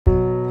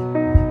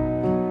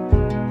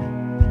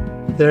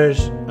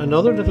There's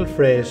another little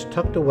phrase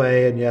tucked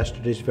away in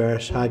yesterday's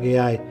verse,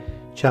 Haggai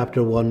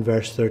chapter 1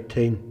 verse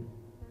 13.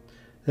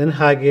 Then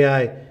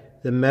Haggai,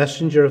 the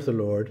messenger of the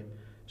Lord,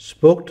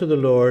 spoke to the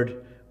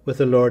Lord with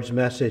the Lord's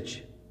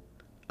message.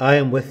 I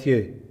am with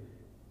you,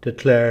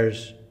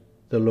 declares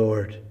the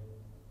Lord.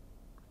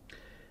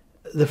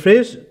 The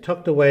phrase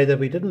tucked away that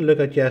we didn't look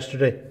at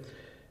yesterday,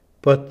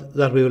 but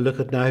that we will look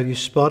at now, you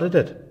spotted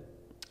it.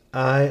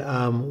 I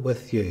am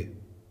with you.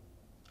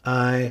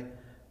 I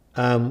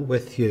am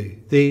with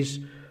you. These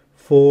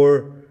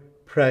four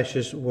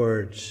precious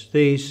words,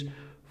 these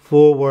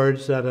four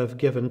words that have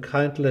given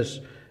countless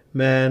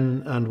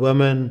men and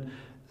women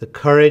the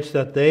courage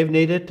that they've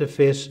needed to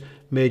face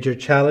major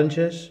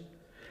challenges,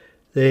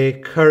 the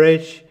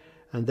courage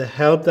and the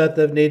help that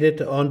they've needed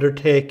to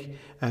undertake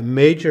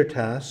major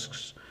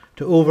tasks,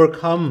 to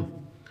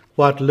overcome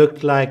what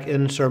looked like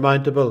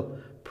insurmountable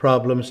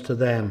problems to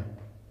them.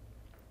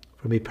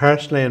 For me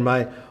personally, in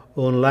my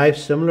own life,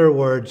 similar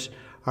words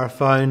are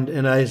found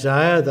in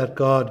Isaiah that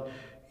God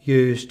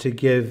used to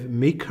give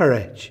me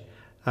courage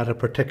at a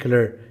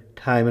particular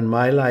time in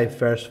my life.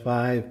 Verse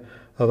 5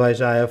 of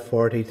Isaiah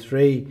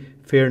 43,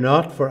 Fear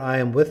not, for I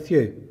am with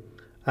you.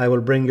 I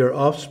will bring your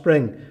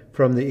offspring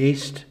from the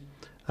east,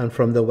 and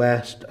from the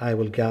west I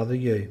will gather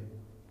you.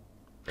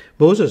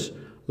 Moses,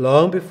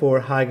 long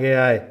before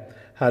Haggai,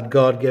 had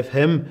God give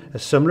him a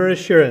similar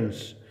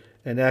assurance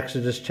in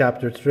Exodus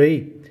chapter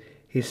 3.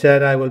 He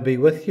said, I will be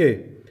with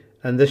you,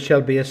 and this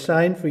shall be a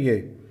sign for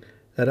you,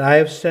 that I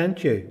have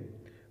sent you.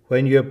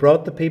 When you have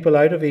brought the people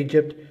out of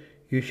Egypt,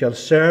 you shall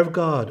serve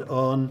God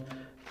on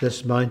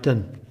this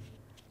mountain.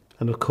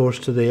 And of course,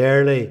 to the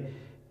early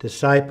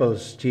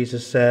disciples,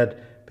 Jesus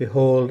said,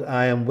 Behold,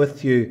 I am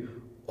with you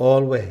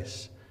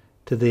always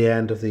to the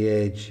end of the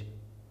age.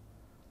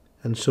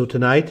 And so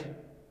tonight,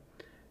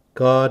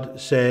 God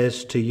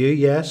says to you,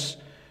 yes,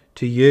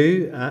 to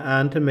you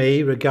and to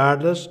me,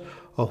 regardless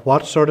of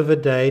what sort of a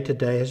day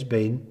today has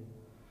been,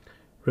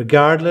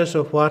 regardless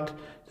of what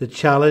the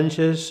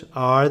challenges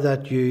are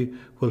that you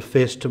will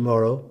face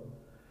tomorrow,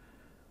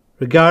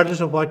 regardless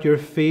of what your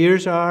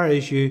fears are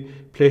as you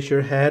place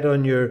your head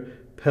on your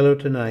pillow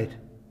tonight,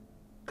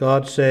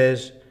 God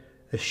says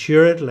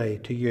assuredly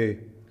to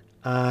you,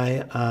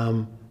 I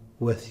am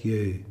with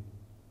you.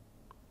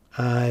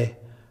 I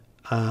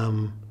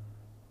am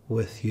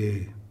with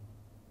you.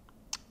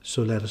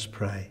 So let us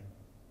pray.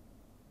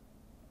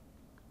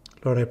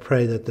 Lord, I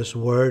pray that this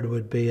word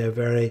would be a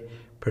very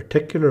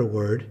particular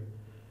word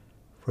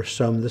for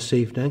some this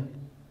evening,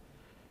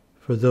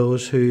 for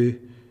those who,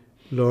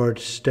 Lord,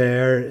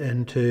 stare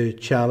into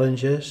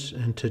challenges,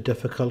 into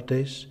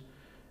difficulties,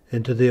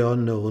 into the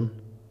unknown.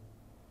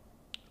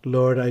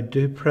 Lord, I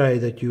do pray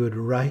that you would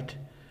write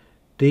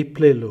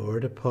deeply,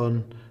 Lord,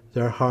 upon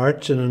their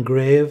hearts and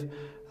engrave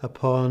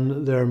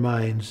upon their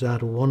minds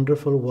that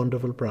wonderful,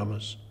 wonderful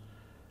promise.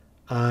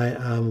 I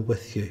am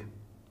with you.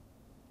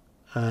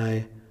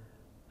 I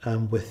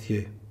am with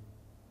you.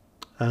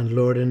 And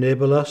Lord,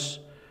 enable us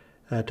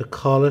to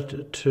call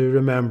it to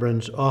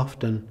remembrance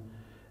often,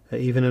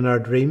 even in our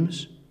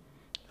dreams,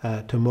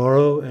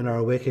 tomorrow in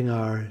our waking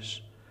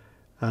hours,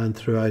 and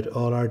throughout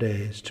all our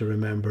days, to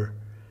remember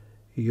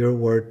your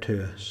word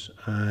to us.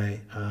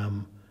 I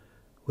am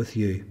with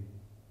you.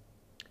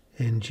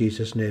 In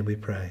Jesus' name we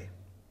pray.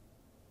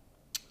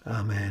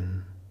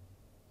 Amen.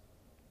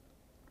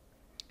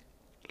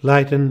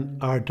 Lighten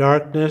our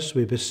darkness,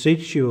 we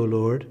beseech you, O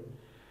Lord,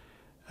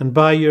 and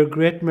by your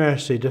great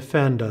mercy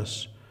defend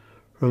us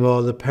from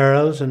all the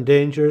perils and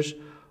dangers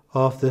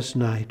of this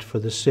night, for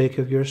the sake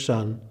of your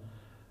Son,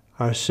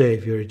 our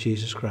Saviour,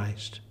 Jesus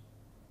Christ.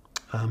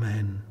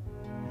 Amen.